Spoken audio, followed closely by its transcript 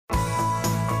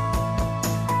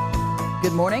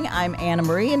Good morning. I'm Anna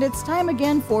Marie, and it's time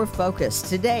again for Focus.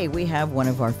 Today, we have one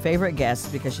of our favorite guests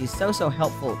because she's so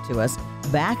helpful to us.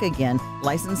 Back again,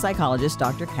 licensed psychologist,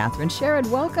 Dr. Catherine Sherrod.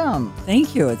 Welcome.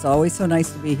 Thank you. It's always so nice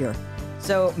to be here.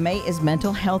 So May is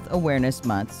Mental Health Awareness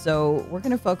Month. So we're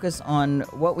going to focus on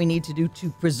what we need to do to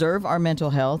preserve our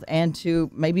mental health and to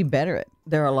maybe better it.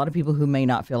 There are a lot of people who may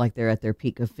not feel like they're at their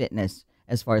peak of fitness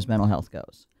as far as mental health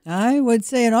goes. I would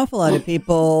say an awful lot of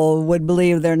people would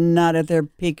believe they're not at their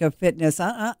peak of fitness.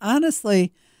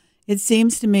 Honestly, it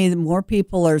seems to me that more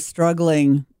people are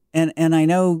struggling, and I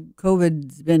know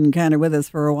COVID's been kind of with us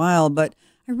for a while, but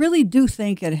I really do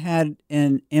think it had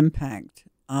an impact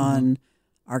on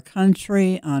our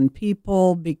country, on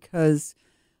people, because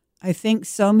I think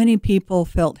so many people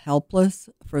felt helpless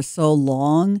for so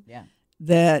long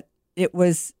that it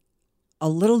was a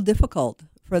little difficult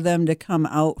for them to come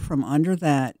out from under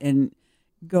that and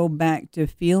go back to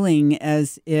feeling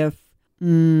as if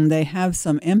they have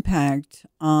some impact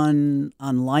on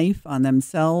life, on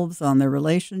themselves, on their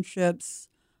relationships,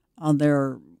 on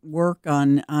their work,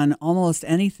 on almost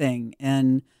anything.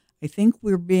 And I think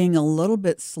we're being a little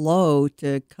bit slow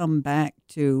to come back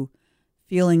to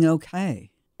feeling okay.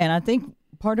 And I think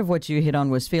part of what you hit on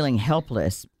was feeling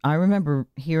helpless. I remember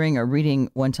hearing or reading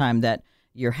one time that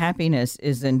your happiness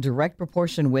is in direct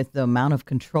proportion with the amount of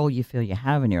control you feel you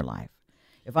have in your life.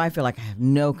 If I feel like I have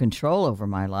no control over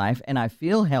my life and I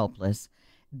feel helpless,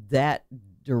 that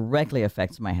directly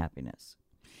affects my happiness.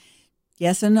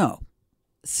 Yes and no.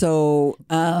 So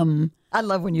I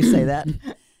love when you say that.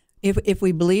 If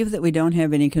we believe that we don't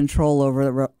have any control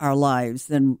over our lives,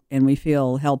 then and we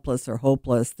feel helpless or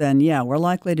hopeless, then yeah, we're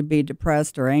likely to be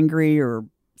depressed or angry or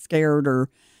scared or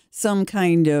some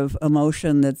kind of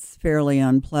emotion that's fairly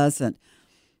unpleasant.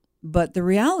 But the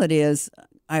reality is,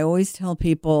 I always tell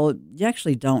people, you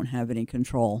actually don't have any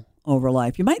control over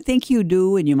life. You might think you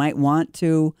do and you might want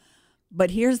to,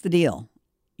 but here's the deal.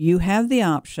 You have the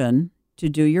option to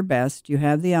do your best. You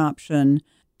have the option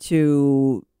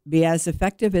to be as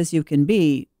effective as you can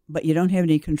be, but you don't have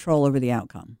any control over the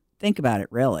outcome. Think about it,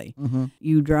 really. Mm-hmm.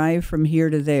 You drive from here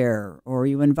to there, or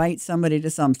you invite somebody to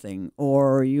something,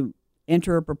 or you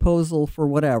enter a proposal for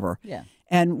whatever. Yeah.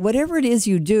 And whatever it is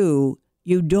you do,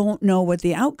 you don't know what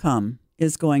the outcome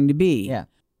is going to be. Yeah.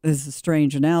 This is a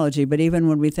strange analogy, but even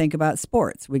when we think about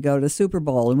sports, we go to Super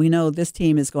Bowl and we know this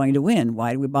team is going to win.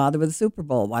 Why do we bother with the Super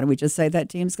Bowl? Why don't we just say that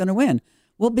team's going to win?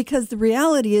 Well, because the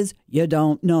reality is you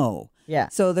don't know. Yeah.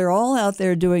 So they're all out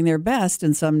there doing their best,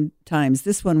 and sometimes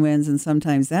this one wins and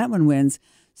sometimes that one wins.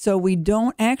 So we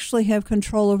don't actually have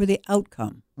control over the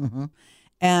outcome. Mm-hmm.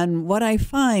 And what I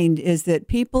find is that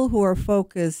people who are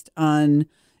focused on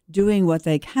doing what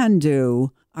they can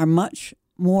do are much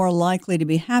more likely to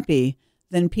be happy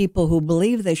than people who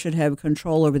believe they should have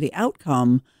control over the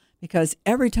outcome, because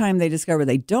every time they discover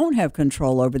they don't have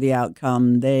control over the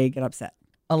outcome, they get upset.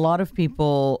 A lot of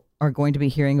people are going to be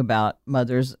hearing about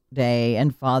Mother's Day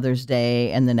and Father's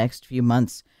Day in the next few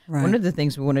months. Right. One of the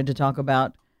things we wanted to talk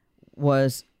about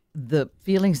was the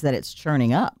feelings that it's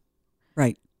churning up.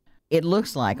 Right. It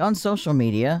looks like on social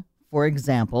media, for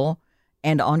example,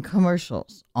 and on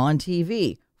commercials, on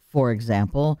TV, for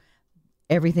example,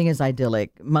 everything is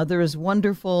idyllic. Mother is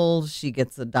wonderful. She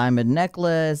gets a diamond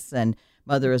necklace, and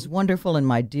mother is wonderful, and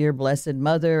my dear blessed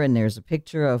mother. And there's a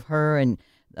picture of her and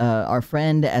our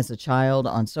friend as a child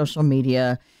on social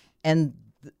media. And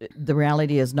the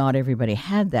reality is not everybody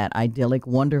had that idyllic,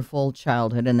 wonderful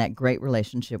childhood and that great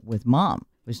relationship with mom.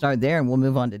 We start there and we'll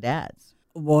move on to dads.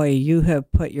 Boy, you have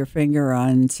put your finger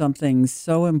on something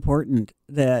so important,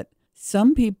 that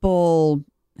some people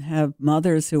have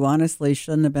mothers who honestly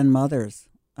shouldn't have been mothers.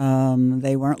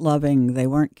 They weren't loving, they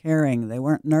weren't caring, they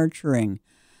weren't nurturing.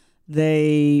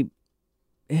 You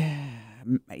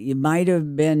might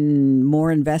have been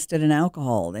more invested in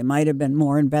alcohol. They might have been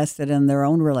more invested in their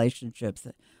own relationships.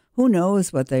 Who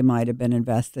knows what they might have been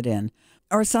invested in?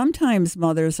 Or sometimes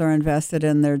mothers are invested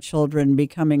in their children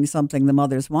becoming something the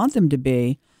mothers want them to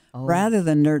be, rather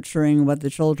than nurturing what the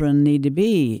children need to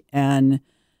be. And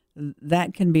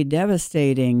that can be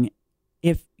devastating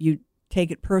if you take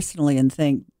it personally and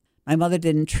think, my mother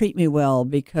didn't treat me well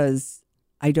because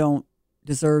I don't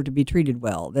deserve to be treated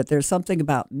well, that there's something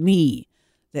about me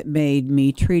that made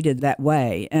me treated that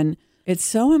way. And it's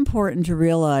so important to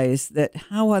realize that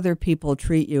how other people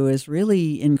treat you is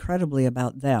really incredibly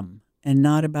about them and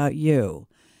not about you.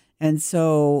 And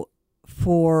so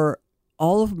for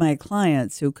all of my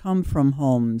clients who come from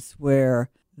homes where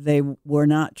they were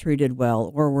not treated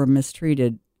well or were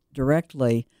mistreated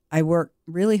directly, I work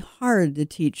really hard to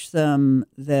teach them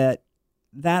that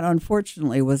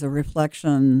unfortunately was a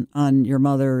reflection on your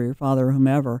mother or your father or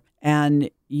whomever.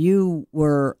 And you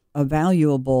were a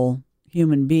valuable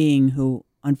human being who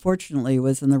unfortunately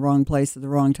was in the wrong place at the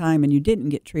wrong time, and you didn't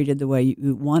get treated the way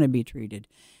you want to be treated.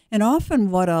 And often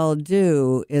what I'll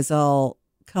do is I'll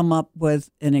come up with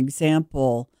an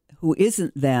example who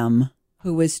isn't them,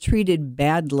 who was treated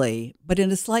badly, but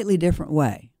in a slightly different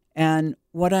way. And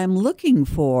what I'm looking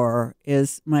for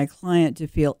is my client to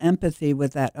feel empathy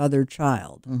with that other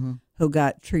child who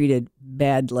got treated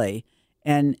badly.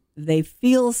 And they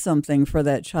feel something for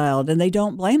that child, and they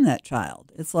don't blame that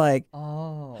child. It's like,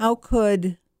 how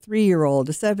could 3-year-old,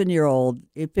 a 7-year-old,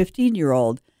 a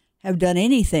 15-year-old have done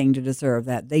anything to deserve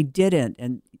that? They didn't.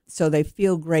 And so they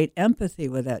feel great empathy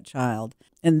with that child.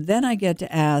 And then I get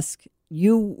to ask,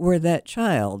 you were that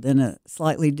child in a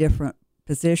slightly different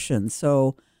position.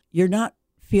 So you're not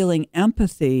feeling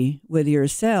empathy with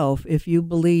yourself if you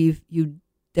believe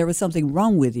there was something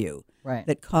wrong with you. Right.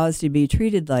 That caused you to be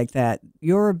treated like that.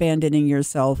 You're abandoning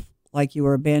yourself like you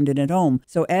were abandoned at home.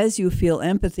 So as you feel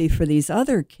empathy for these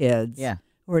other kids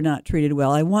who are not treated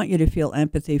well, I want you to feel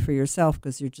empathy for yourself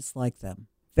because you're just like them.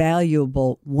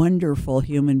 Valuable, wonderful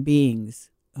human beings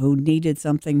who needed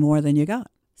something more than you got.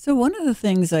 So one of the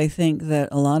things I think that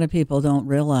a lot of people don't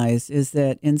realize is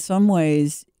that in some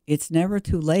ways, it's never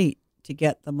too late to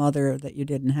get the mother that you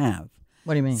didn't have.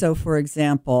 What do you mean? So for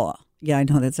example... Yeah, I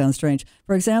know that sounds strange.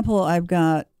 For example, I've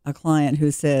got a client who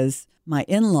says, my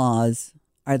in-laws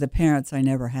are the parents I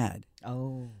never had.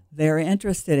 Oh. They're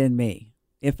interested in me.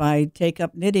 If I take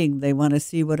up knitting, they want to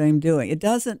see what I'm doing. It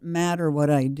doesn't matter what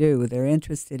I do. They're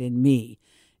interested in me.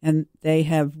 And they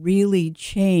have really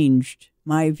changed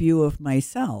my view of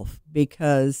myself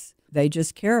because they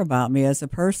just care about me as a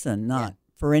person, not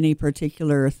for any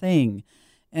particular thing.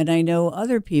 And I know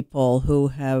other people who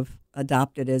have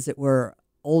adopted, as it were,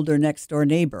 older next door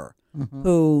neighbor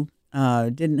who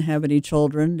didn't have any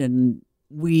children, and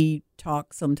we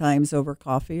talk sometimes over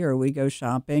coffee or we go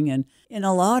shopping. And in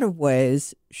a lot of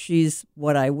ways, she's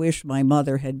what I wish my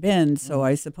mother had been. So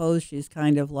I suppose she's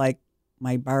kind of like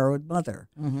my borrowed mother.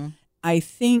 I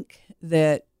think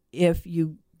that if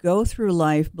you go through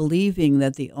life believing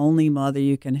that the only mother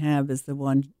you can have is the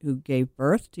one who gave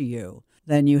birth to you,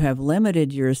 then you have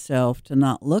limited yourself to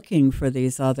not looking for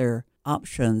these other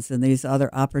options and these other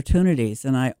opportunities.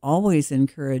 And I always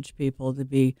encourage people to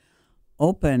be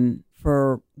open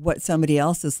for what somebody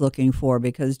else is looking for,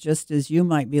 because just as you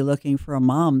might be looking for a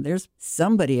mom, there's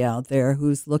somebody out there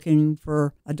who's looking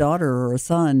for a daughter or a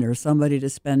son or somebody to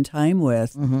spend time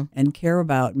with and care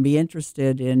about and be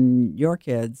interested in your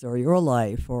kids or your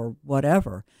life or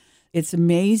whatever. It's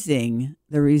amazing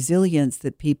the resilience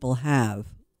that people have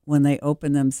when they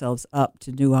open themselves up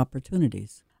to new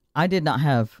opportunities. I did not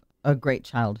have a great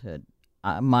childhood.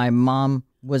 My mom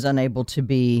was unable to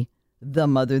be the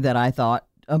mother that I thought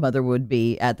a mother would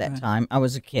be at that time. I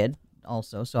was a kid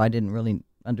also, so I didn't really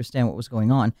understand what was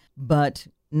going on. But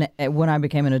when I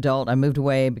became an adult, I moved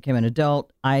away, became an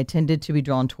adult, I tended to be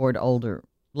drawn toward older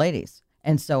ladies.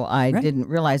 And so I didn't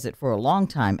realize it for a long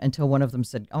time until one of them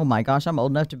said, oh my gosh, I'm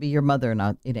old enough to be your mother.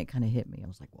 And it kind of hit me. I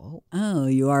was like, whoa. Oh,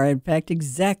 you are in fact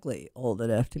exactly old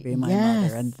enough to be my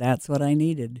mother. And that's what I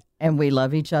needed. And we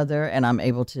love each other, and I'm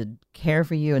able to care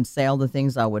for you and say all the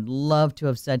things I would love to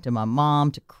have said to my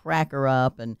mom, to crack her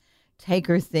up and take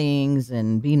her things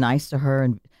and be nice to her,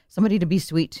 and somebody to be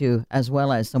sweet to, as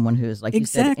well as someone who is, like you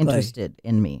said, interested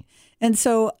in me. And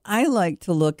so I like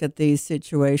to look at these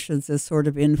situations as sort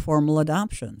of informal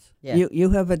adoptions. Yeah.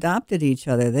 You have adopted each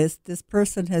other. This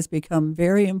person has become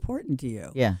very important to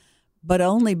you. Yeah. But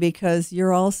only because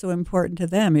you're also important to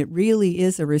them. It really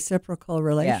is a reciprocal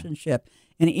relationship. Yeah.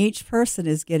 And each person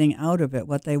is getting out of it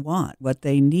what they want, what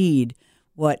they need,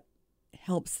 what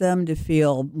helps them to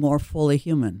feel more fully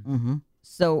human.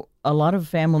 So a lot of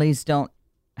families don't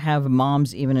have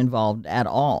moms even involved at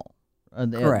all.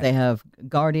 Correct. They have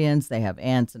guardians, they have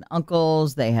aunts and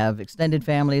uncles, they have extended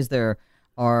families. There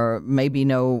are maybe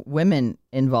no women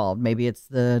involved. Maybe it's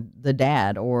the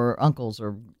dad or uncles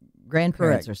or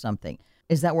grandparents or something.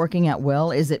 Is that working out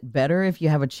well? Is it better if you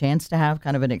have a chance to have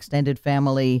kind of an extended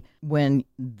family when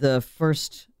the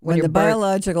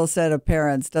biological set of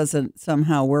parents doesn't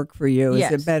somehow work for you?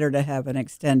 Is it better to have an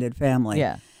extended family?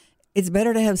 Yeah. It's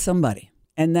better to have somebody.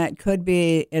 And that could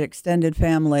be an extended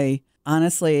family.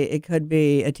 Honestly, it could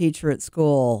be a teacher at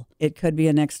school. It could be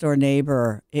a next door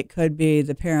neighbor. It could be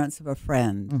the parents of a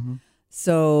friend.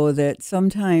 So that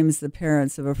sometimes the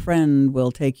parents of a friend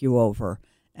will take you over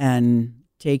and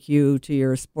take you to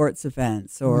your sports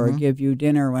events or give you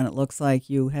dinner when it looks like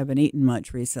you haven't eaten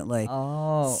much recently.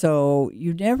 Oh. So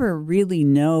you never really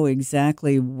know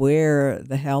exactly where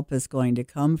the help is going to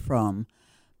come from.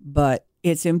 But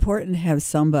it's important to have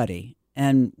somebody.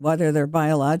 And whether they're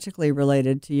biologically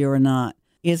related to you or not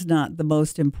is not the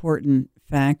most important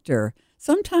factor.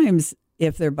 Sometimes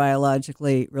if they're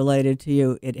biologically related to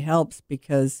you, it helps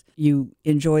because you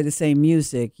enjoy the same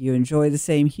music, you enjoy the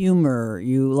same humor,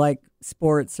 you like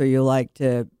sports, or you like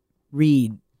to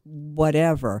read,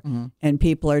 whatever. And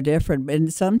people are different.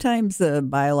 And sometimes the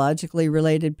biologically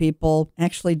related people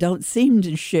actually don't seem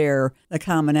to share the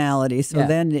commonality. So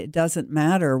then it doesn't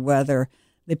matter whether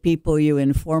the people you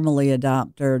informally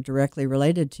adopt are directly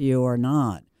related to you or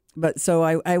not. But so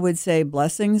I would say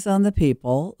blessings on the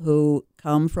people who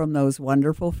come from those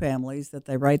wonderful families that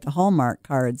they write the Hallmark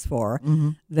cards for,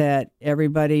 that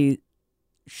everybody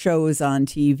shows on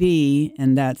TV,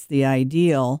 and that's the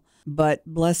ideal. But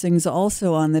blessings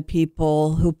also on the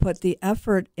people who put the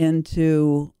effort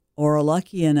into or are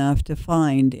lucky enough to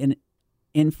find an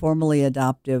informally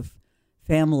adoptive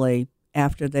family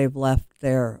after they've left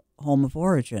their home of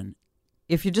origin.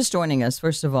 If you're just joining us,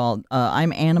 first of all,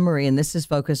 I'm Anna Marie, and this is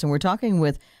Focus, and we're talking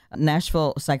with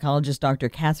Nashville psychologist Dr.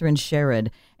 Catherine Sherrod.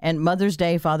 And Mother's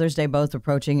Day, Father's Day, both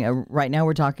approaching. Right now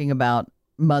we're talking about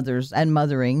mothers and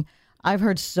mothering. I've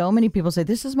heard so many people say,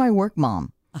 this is my work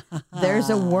mom. There's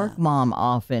a work mom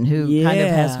often who kind of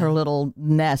has her little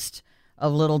nest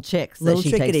of little chicks little that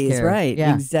she chickadees, takes care of. right?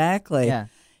 Yeah. Exactly. Yeah.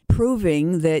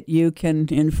 Proving that you can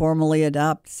informally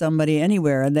adopt somebody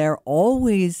anywhere. And they're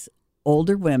always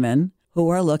older women who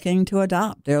are looking to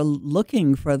adopt. They're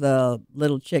looking for the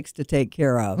little chicks to take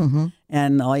care of.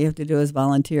 And all you have to do is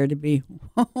volunteer to be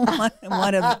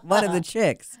one of the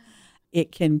chicks.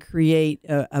 It can create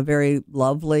a very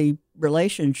lovely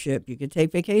relationship. You can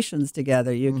take vacations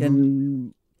together. You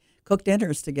can cook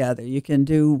dinners together. You can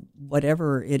do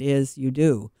whatever it is you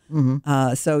do.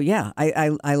 So yeah,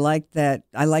 I like that.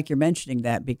 I like your mentioning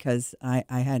that because I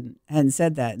hadn't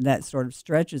said that, and that sort of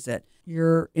stretches it.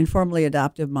 Your informally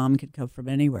adoptive mom could come from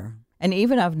anywhere. And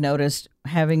even I've noticed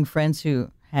having friends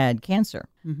who had cancer,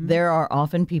 there are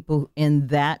often people in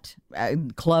that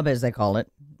club, as they call it,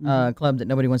 club that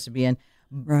nobody wants to be in.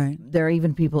 Right. There are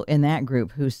even people in that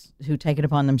group who take it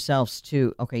upon themselves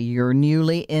to, okay, you're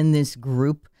newly in this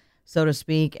group, so to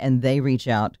speak, and they reach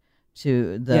out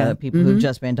to the people who've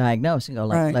just been diagnosed and go,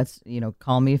 let's,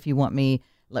 call me if you want me.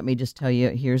 Let me just tell you,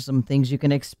 here's some things you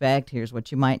can expect. Here's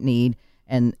what you might need.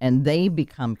 And they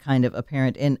become kind of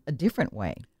apparent in a different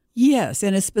way. Yes,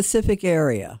 in a specific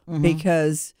area,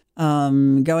 because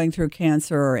going through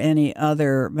cancer or any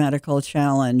other medical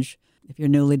challenge, if you're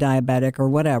newly diabetic or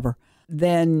whatever,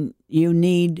 then you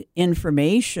need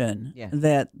information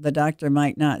that the doctor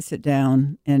might not sit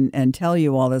down and tell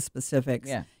you all the specifics.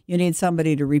 Yeah. You need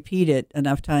somebody to repeat it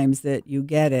enough times that you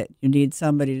get it. You need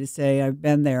somebody to say, I've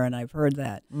been there and I've heard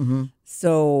that.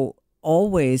 So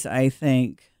always, I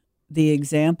think, the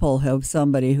example of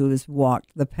somebody who's walked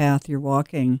the path you're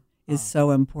walking is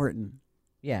so important.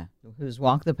 Yeah, who's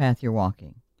walked the path you're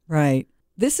walking. Right.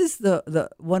 This is the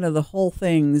one of the whole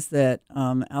things that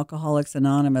Alcoholics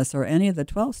Anonymous or any of the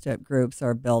 12-step groups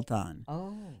are built on.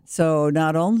 Oh. So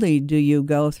not only do you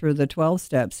go through the 12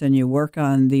 steps and you work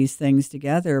on these things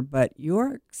together, but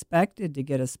you're expected to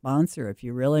get a sponsor if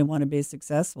you really want to be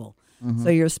successful. So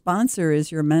your sponsor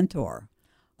is your mentor.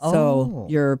 So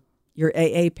your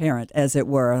AA parent, as it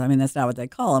were. I mean, that's not what they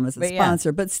call them as a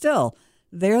sponsor, but still,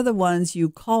 they're the ones you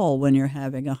call when you're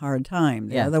having a hard time.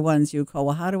 They're the ones you call,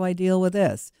 well, how do I deal with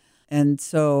this? And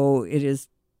so it is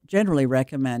generally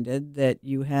recommended that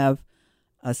you have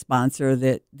a sponsor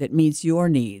that meets your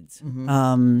needs,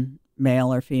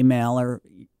 male or female,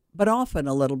 but often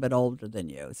a little bit older than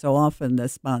you. So often the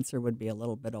sponsor would be a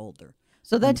little bit older.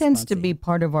 So that tends to be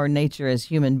part of our nature as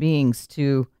human beings,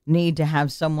 to need to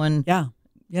have someone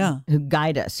who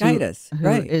guide us, who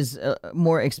is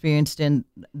more experienced in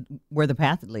where the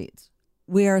path leads.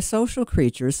 We are social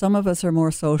creatures. Some of us are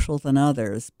more social than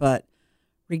others, but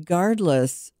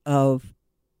regardless of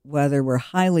whether we're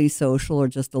highly social or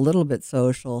just a little bit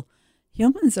social,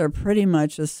 humans are pretty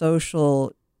much a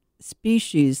social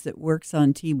species that works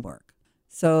on teamwork.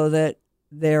 So that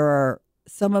there are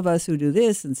some of us who do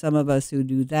this and some of us who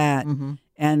do that,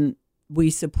 and we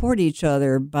support each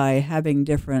other by having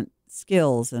different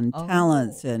skills and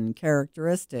talents and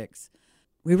characteristics.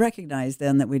 We recognize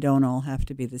then that we don't all have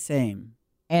to be the same.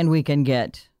 And we can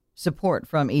get support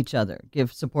from each other,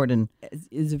 give support.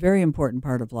 Is a very important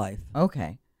part of life.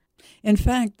 Okay. In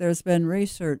fact, there's been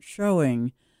research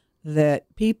showing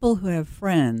that people who have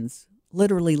friends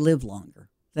literally live longer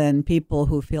than people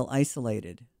who feel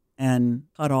isolated and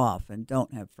cut off and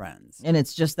don't have friends. And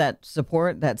it's just that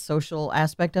support, that social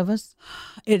aspect of us?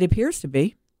 It appears to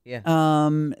be. Yeah.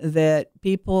 That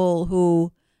people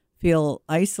who feel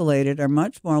isolated are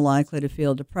much more likely to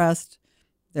feel depressed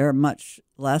they're much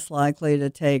less likely to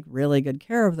take really good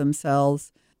care of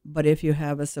themselves. But if you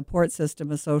have a support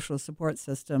system, a social support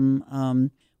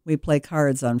system, we play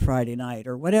cards on Friday night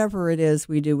or whatever it is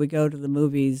we do. We go to the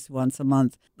movies once a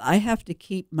month. I have to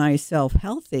keep myself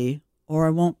healthy or I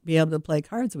won't be able to play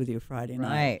cards with you Friday night.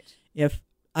 Right. If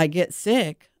I get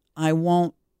sick, I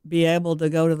won't be able to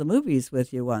go to the movies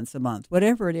with you once a month.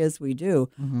 Whatever it is we do,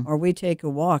 or we take a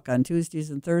walk on Tuesdays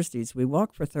and Thursdays. We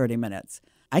walk for 30 minutes.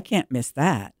 I can't miss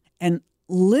that. And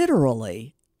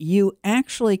literally, you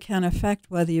actually can affect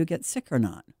whether you get sick or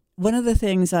not. One of the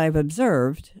things I've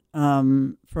observed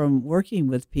from working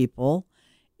with people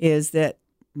is that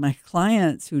my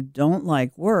clients who don't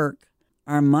like work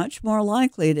are much more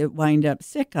likely to wind up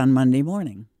sick on Monday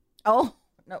morning. Oh,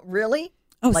 no, really?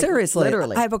 Oh, Like, seriously.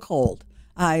 literally. I have a cold.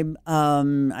 I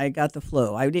got the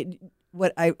flu. I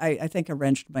think I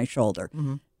wrenched my shoulder.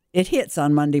 It hits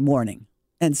on Monday morning,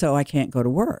 and so I can't go to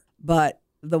work. But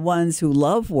the ones who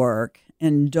love work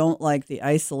and don't like the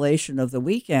isolation of the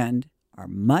weekend are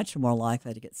much more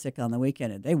likely to get sick on the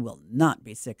weekend, and they will not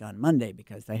be sick on Monday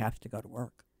because they have to go to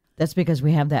work. That's because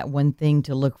we have that one thing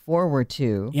to look forward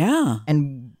to. Yeah.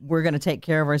 And we're going to take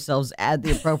care of ourselves at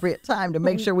the appropriate time to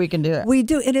make sure we can do it. We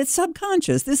do, and it's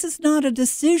subconscious. This is not a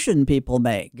decision people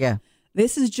make. Yeah.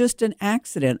 This is just an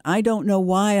accident. I don't know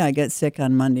why I get sick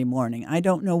on Monday morning. I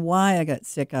don't know why I got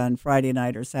sick on Friday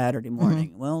night or Saturday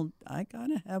morning. Well, I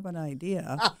kind of have an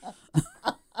idea.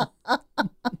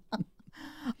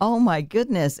 Oh, my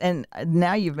goodness. And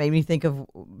now you've made me think of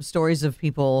stories of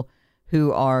people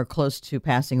who are close to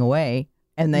passing away,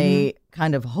 and they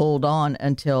kind of hold on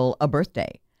until a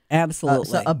birthday. Absolutely.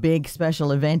 So a big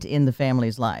special event in the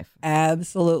family's life.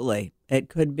 Absolutely. It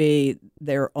could be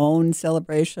their own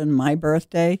celebration, my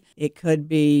birthday. It could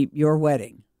be your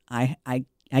wedding. I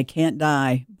can't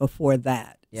die before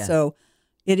that. Yeah. So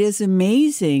it is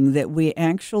amazing that we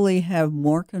actually have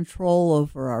more control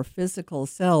over our physical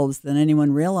selves than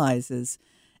anyone realizes.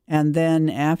 And then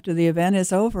after the event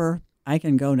is over, I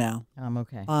can go now. I'm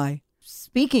okay. Bye.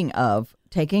 Speaking of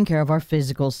taking care of our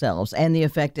physical selves and the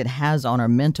effect it has on our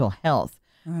mental health,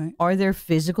 All right. are there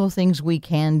physical things we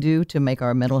can do to make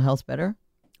our mental health better?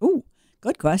 Ooh,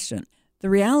 good question. The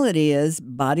reality is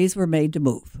bodies were made to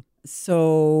move.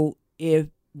 So if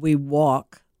we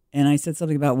walk, and I said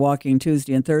something about walking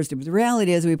Tuesday and Thursday, but the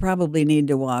reality is we probably need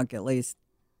to walk at least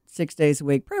 6 days a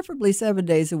week, preferably 7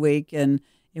 days a week. And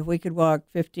if we could walk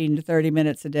 15 to 30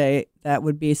 minutes a day, that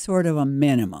would be sort of a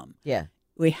minimum. Yeah.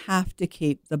 We have to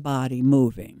keep the body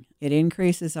moving. It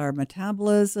increases our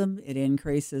metabolism. It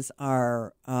increases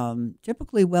our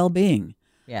typically well-being.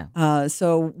 Yeah.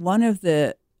 So one of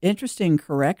the interesting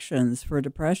corrections for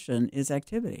depression is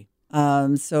activity.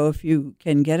 So if you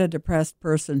can get a depressed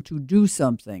person to do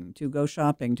something, to go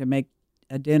shopping, to make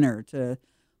a dinner, to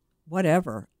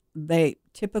whatever, they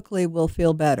typically will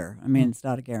feel better. I mean, it's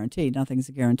not a guarantee. Nothing's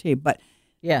a guarantee. But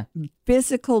Yeah.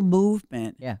 physical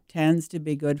movement Yeah. tends to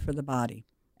be good for the body.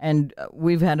 And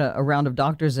we've had a round of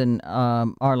doctors in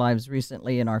our lives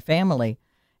recently in our family.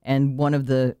 And one of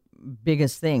the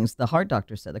biggest things the heart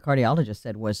doctor said, the cardiologist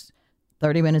said, was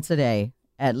 30 minutes a day,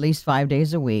 at least 5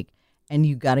 days a week. And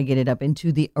you got to get it up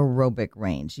into the aerobic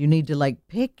range. You need to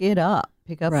pick up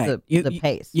Right. the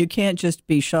pace. You can't just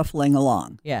be shuffling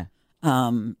along. Yeah.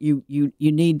 You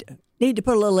need to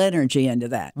put a little energy into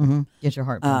that. Get your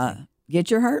heart moving. Get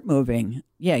your heart moving.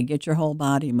 Yeah, get your whole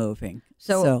body moving.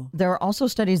 So there are also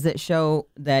studies that show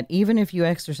that even if you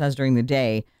exercise during the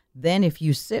day, then if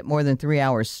you sit more than 3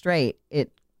 hours straight,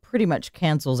 it pretty much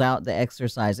cancels out the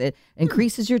exercise. It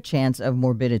increases your chance of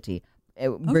morbidity,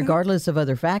 regardless of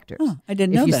other factors. Oh, I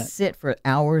didn't know if you that. sit for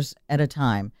hours at a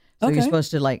time, so you're Okay.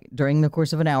 supposed to during the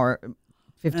course of an hour,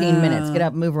 15 minutes, get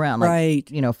up, move around, right.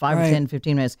 5 or Right. 10,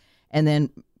 15 minutes, and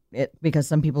then because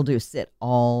some people do sit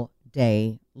all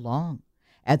day long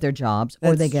at their jobs,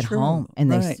 or they That's get true. home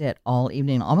and they Right. sit all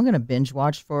evening. I'm going to binge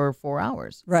watch for 4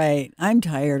 hours. Right. I'm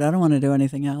tired. I don't want to do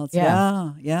anything else.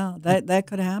 Yeah. Yeah. That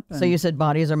could happen. So you said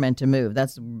bodies are meant to move.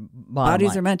 That's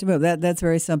Bodies are meant to move. That's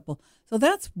very simple. So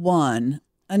that's one.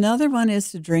 Another one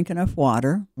is to drink enough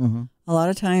water. Mm-hmm. A lot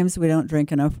of times we don't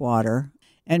drink enough water.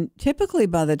 And typically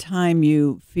by the time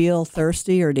you feel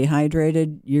thirsty or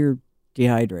dehydrated, you're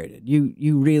dehydrated.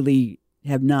 You really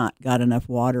have not got enough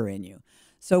water in you.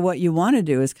 So what you want to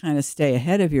do is kind of stay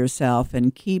ahead of yourself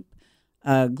and keep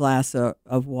a glass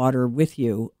of water with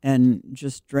you and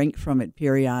just drink from it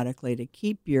periodically to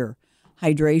keep your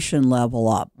hydration level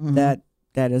up. That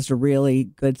is a really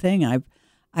good thing.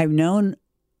 I've known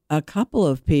a couple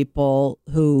of people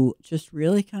who just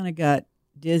really kind of got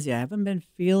dizzy. I haven't been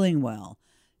feeling well,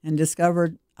 and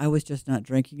discovered I was just not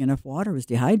drinking enough water. I was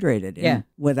dehydrated. Yeah. And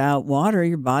without water,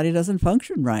 your body doesn't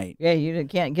function right. Yeah, you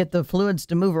can't get the fluids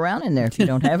to move around in there if you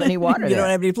don't have any water. You don't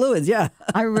have any fluids, yeah.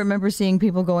 I remember seeing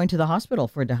people going to the hospital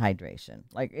for dehydration.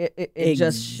 Like it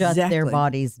just shut their Exactly.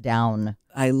 bodies down.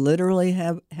 I literally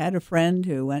have had a friend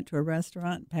who went to a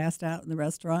restaurant, passed out in the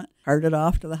restaurant, carted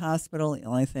off to the hospital. The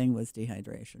only thing was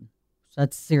dehydration. So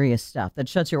that's serious stuff. That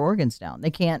shuts your organs down. They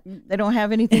don't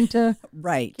have anything to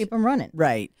Right. keep them running.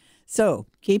 Right. So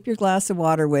keep your glass of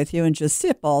water with you and just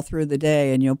sip all through the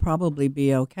day, and you'll probably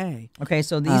be okay. Okay,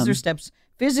 so these are steps,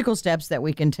 physical steps that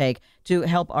we can take to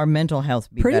help our mental health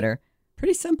be better.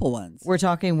 Pretty simple ones. We're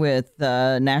talking with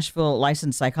Nashville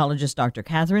licensed psychologist Dr.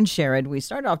 Catherine Sherrod. We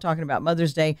started off talking about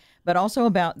Mother's Day, but also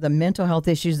about the mental health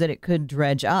issues that it could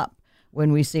dredge up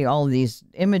when we see all these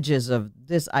images of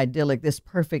this idyllic, this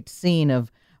perfect scene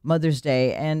of Mother's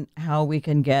Day, and how we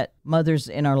can get mothers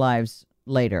in our lives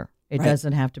later. It Right.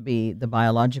 doesn't have to be the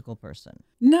biological person.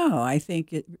 No, I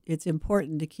think it's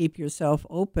important to keep yourself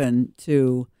open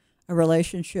to a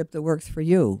relationship that works for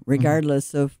you,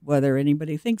 regardless of whether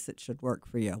anybody thinks it should work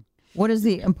for you. What is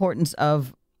the importance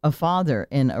of a father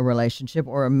in a relationship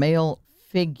or a male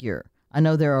figure? I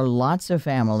know there are lots of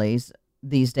families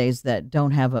these days that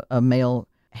don't have a male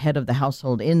head of the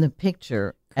household in the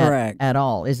picture Correct. at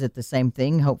all. Is it the same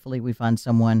thing? Hopefully we find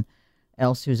someone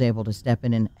else who's able to step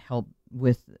in and help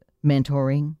with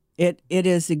mentoring. It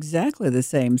is exactly the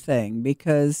same thing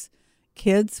because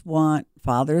kids want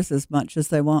fathers as much as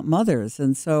they want mothers.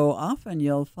 And so often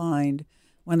you'll find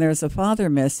when there's a father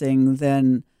missing,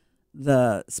 then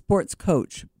the sports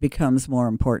coach becomes more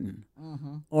important,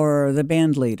 or the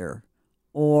band leader,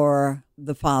 or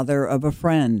the father of a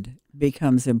friend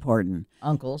becomes important.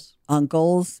 Uncles.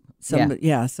 Uncles,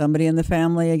 somebody in the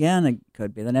family, again, it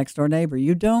could be the next door neighbor.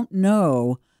 You don't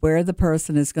know where the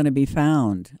person is going to be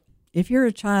found. If you're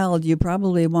a child, you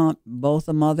probably want both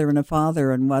a mother and a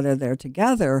father, and whether they're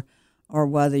together or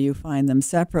whether you find them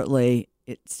separately,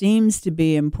 it seems to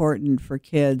be important for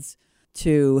kids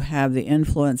to have the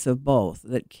influence of both,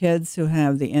 that kids who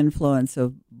have the influence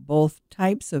of both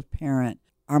types of parent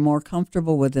are more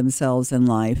comfortable with themselves in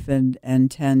life and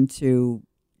tend to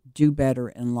do better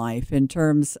in life in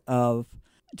terms of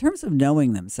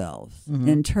knowing themselves,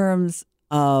 in terms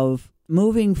of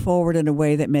moving forward in a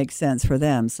way that makes sense for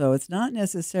them. So it's not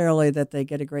necessarily that they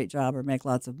get a great job or make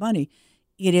lots of money.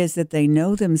 It is that they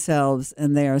know themselves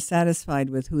and they are satisfied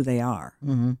with who they are.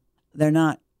 Mm-hmm. They're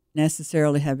not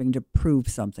necessarily having to prove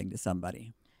something to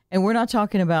somebody. And we're not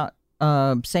talking about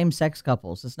same-sex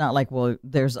couples. It's not like, well,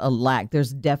 there's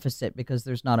deficit because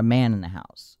there's not a man in the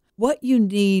house. What you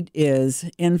need is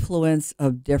influence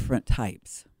of different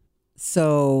types.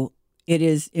 So it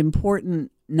is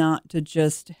important not to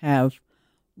just have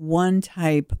one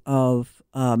type of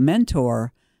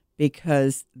mentor,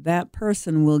 because that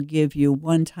person will give you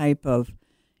one type of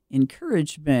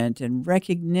encouragement and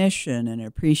recognition and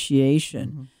appreciation.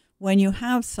 Mm-hmm. When you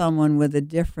have someone with a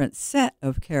different set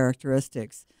of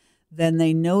characteristics, then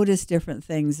they notice different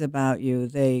things about you.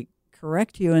 They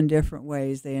correct you in different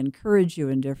ways. They encourage you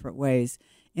in different ways.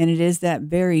 And it is that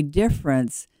very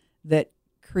difference that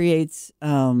creates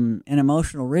an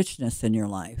emotional richness in your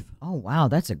life. Oh, wow.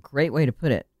 That's a great way to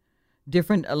put it.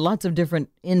 Lots of different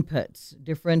inputs,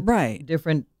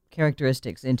 different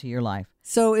characteristics into your life.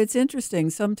 So it's interesting.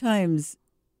 Sometimes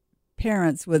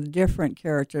parents with different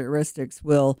characteristics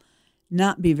will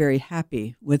not be very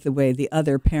happy with the way the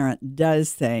other parent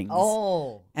does things.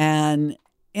 Oh. And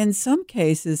in some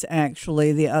cases,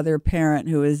 actually, the other parent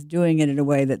who is doing it in a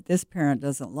way that this parent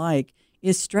doesn't like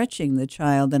is stretching the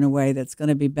child in a way that's going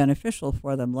to be beneficial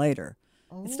for them later.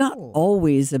 Oh. It's not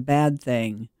always a bad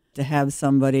thing to have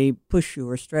somebody push you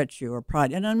or stretch you or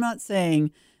prod. And I'm not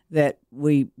saying that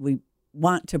we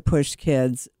want to push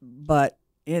kids, but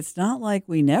it's not like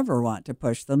we never want to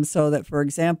push them. So that, for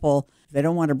example, if they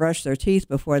don't want to brush their teeth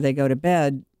before they go to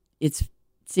bed, it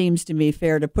seems to me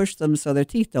fair to push them so their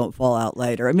teeth don't fall out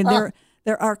later. I mean,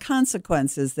 there are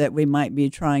consequences that we might be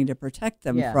trying to protect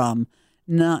them from,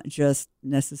 not just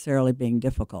necessarily being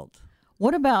difficult.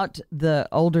 What about the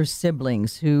older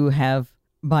siblings who have,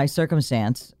 by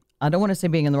circumstance, I don't want to say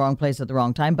being in the wrong place at the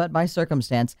wrong time, but by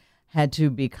circumstance, had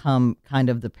to become kind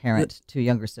of the parent to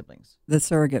younger siblings? The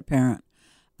surrogate parent.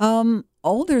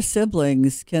 Older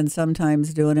siblings can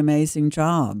sometimes do an amazing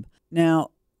job. Now,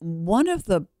 one of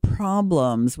the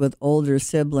problems with older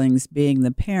siblings being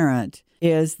the parent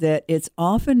is that it's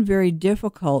often very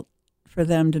difficult for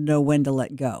them to know when to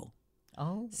let go.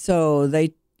 Oh. So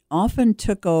they often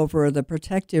took over the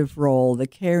protective role, the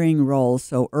caring role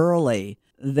so early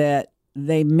that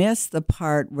they miss the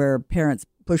part where parents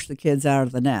push the kids out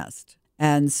of the nest.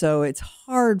 And so it's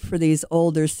hard for these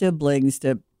older siblings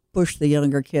to push the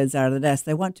younger kids out of the nest.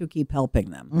 They want to keep helping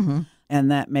them.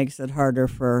 And that makes it harder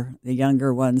for the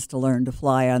younger ones to learn to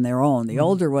fly on their own. The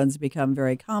older ones become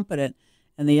very competent,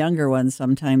 and the younger ones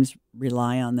sometimes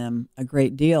rely on them a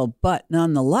great deal. But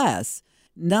nonetheless,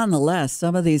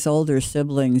 some of these older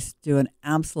siblings do an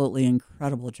absolutely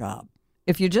incredible job.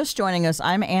 If you're just joining us,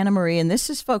 I'm Anna Marie, and this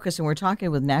is Focus, and we're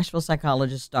talking with Nashville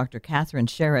psychologist Dr. Catherine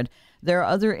Sherrod. There are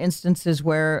other instances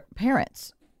where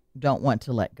parents don't want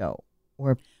to let go.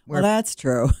 Where well, that's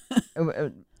true.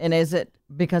 And is it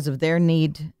because of their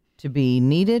need to be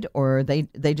needed, or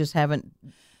they just haven't?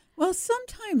 Well,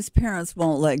 sometimes parents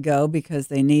won't let go because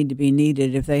they need to be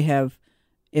needed. If they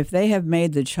have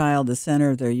made the child the center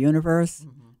of their universe,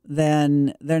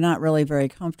 then they're not really very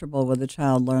comfortable with the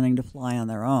child learning to fly on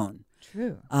their own.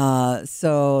 True.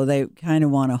 So they kind of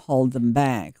want to hold them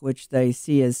back, which they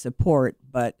see as support,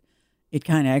 but it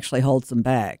kind of actually holds them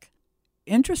back.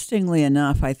 Interestingly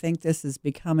enough, I think this is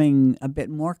becoming a bit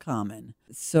more common.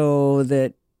 So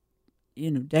that,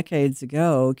 decades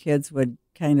ago, kids would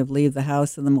kind of leave the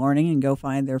house in the morning and go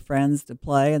find their friends to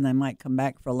play, and they might come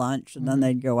back for lunch, and then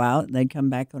they'd go out, and they'd come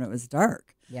back when it was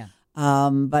dark. Yeah.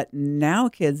 But now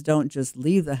kids don't just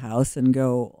leave the house and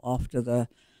go off to the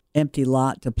empty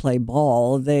lot to play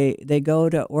ball. They go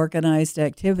to organized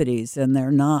activities, and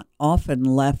they're not often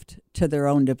left to their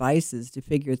own devices to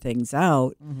figure things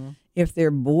out. If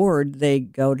they're bored, they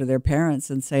go to their parents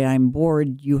and say, I'm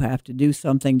bored, you have to do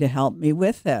something to help me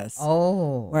with this.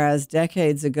 Oh. Whereas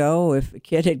decades ago, if a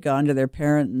kid had gone to their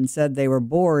parent and said they were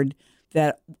bored,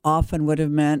 that often would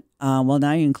have meant, well,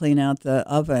 now you can clean out the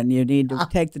oven. You need to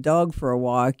take the dog for a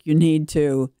walk. You need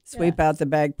to sweep out the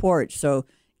back porch. So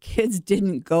kids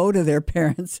didn't go to their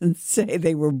parents and say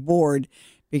they were bored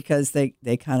because they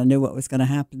kind of knew what was going to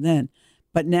happen then.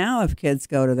 But now if kids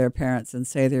go to their parents and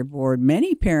say they're bored,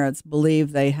 many parents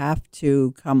believe they have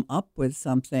to come up with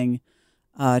something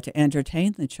to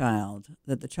entertain the child,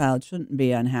 that the child shouldn't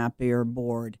be unhappy or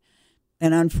bored.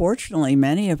 And unfortunately,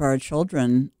 many of our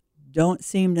children don't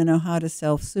seem to know how to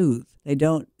self-soothe. They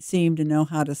don't seem to know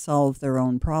how to solve their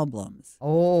own problems.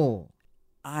 Oh.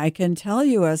 I can tell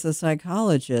you as a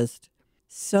psychologist,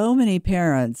 so many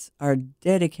parents are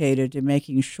dedicated to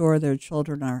making sure their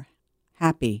children are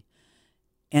happy.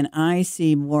 And I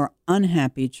see more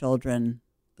unhappy children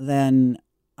than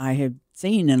I have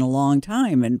seen in a long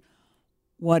time. And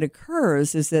what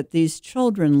occurs is that these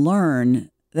children learn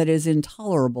that it is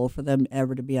intolerable for them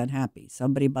ever to be unhappy.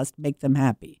 Somebody must make them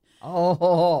happy.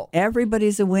 Oh.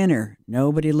 Everybody's a winner.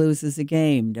 Nobody loses a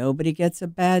game. Nobody gets a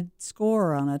bad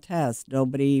score on a test.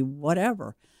 Nobody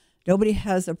whatever. Nobody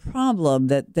has a problem,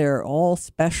 that they're all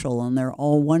special and they're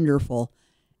all wonderful.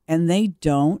 And they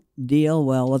don't deal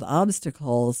well with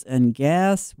obstacles. And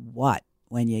guess what?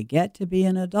 When you get to be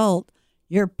an adult,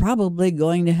 you're probably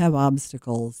going to have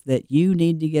obstacles that you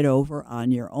need to get over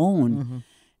on your own.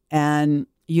 And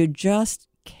you just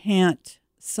can't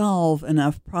solve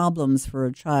enough problems for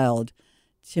a child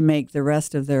to make the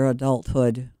rest of their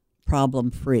adulthood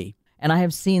problem-free. And I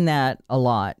have seen that a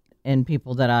lot in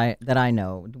people that I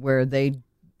know, where they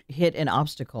hit an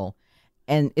obstacle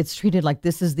and it's treated like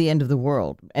this is the end of the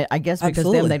world. I guess because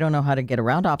Absolutely. they don't know how to get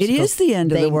around obstacles. It is the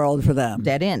end of the world for them.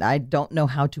 Dead end. I don't know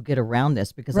how to get around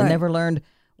this because I Right. never learned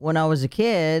when I was a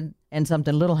kid, and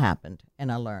something little happened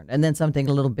and I learned. And then something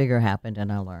a little bigger happened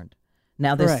and I learned.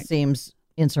 Now this Correct. seems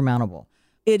insurmountable.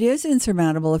 It is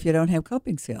insurmountable if you don't have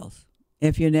coping skills,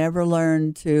 if you never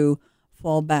learn to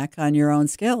fall back on your own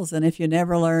skills, and if you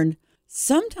never learned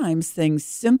sometimes things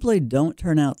simply don't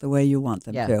turn out the way you want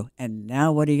them to. And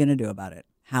now what are you going to do about it?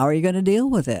 How are you going to deal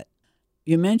with it?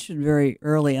 You mentioned very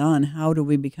early on, how do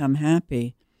we become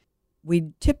happy?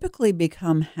 We typically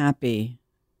become happy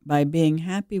by being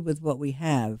happy with what we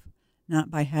have, not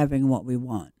by having what we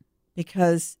want.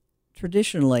 Because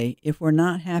traditionally, if we're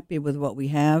not happy with what we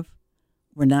have,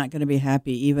 we're not going to be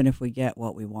happy even if we get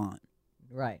what we want.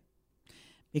 Right.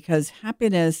 Because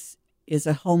happiness is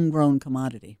a homegrown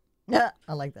commodity. Yeah,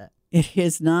 I like that. It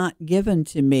is not given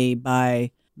to me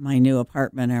by my new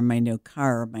apartment or my new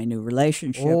car or my new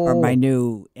relationship or my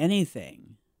new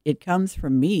anything. It comes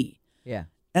from me. Yeah.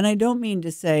 And I don't mean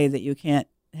to say that you can't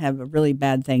have a really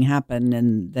bad thing happen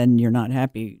and then you're not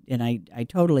happy. And I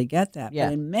totally get that. Yeah.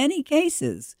 But in many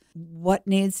cases, what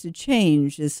needs to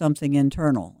change is something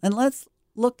internal. And let's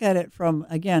look at it from,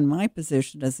 again, my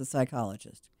position as a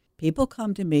psychologist. People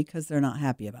come to me because they're not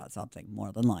happy about something,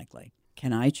 more than likely.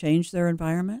 Can I change their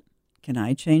environment? Can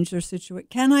I change their situation?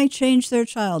 Can I change their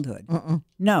childhood?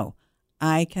 No,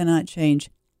 I cannot change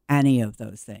any of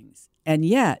those things. And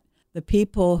yet, the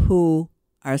people who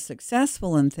are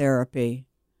successful in therapy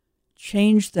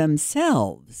changed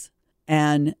themselves,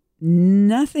 and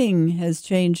nothing has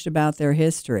changed about their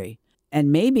history.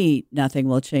 And maybe nothing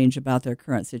will change about their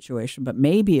current situation, but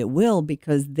maybe it will,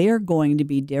 because they're going to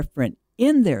be different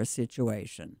in their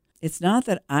situation. It's not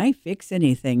that I fix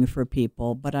anything for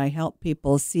people, but I help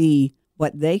people see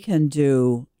what they can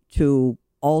do to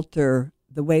alter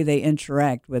the way they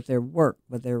interact with their work,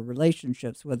 with their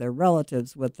relationships, with their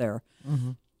relatives, with their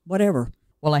whatever.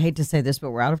 Well, I hate to say this,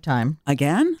 but we're out of time.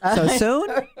 Again? So soon?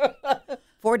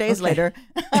 4 days later.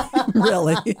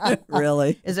 Really?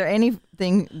 Really? Is there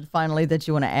anything finally that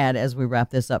you want to add as we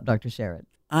wrap this up, Dr. Sherrod?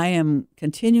 I am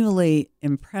continually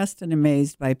impressed and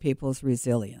amazed by people's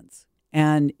resilience.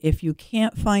 And if you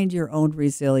can't find your own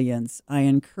resilience, I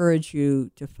encourage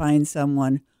you to find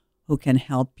someone who can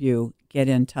help you get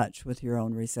in touch with your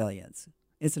own resilience.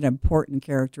 It's an important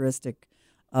characteristic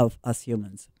of us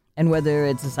humans. And whether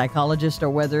it's a psychologist or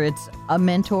whether it's a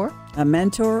mentor,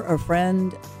 A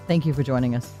friend, thank you for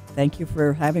joining us. thank you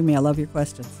for having me. I love your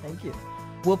questions. Thank you.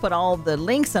 We'll put all the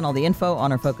links and all the info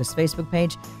on our Focus Facebook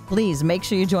page. Please make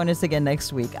sure you join us again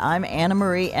next week. I'm Anna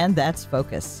Marie, and that's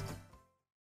Focus.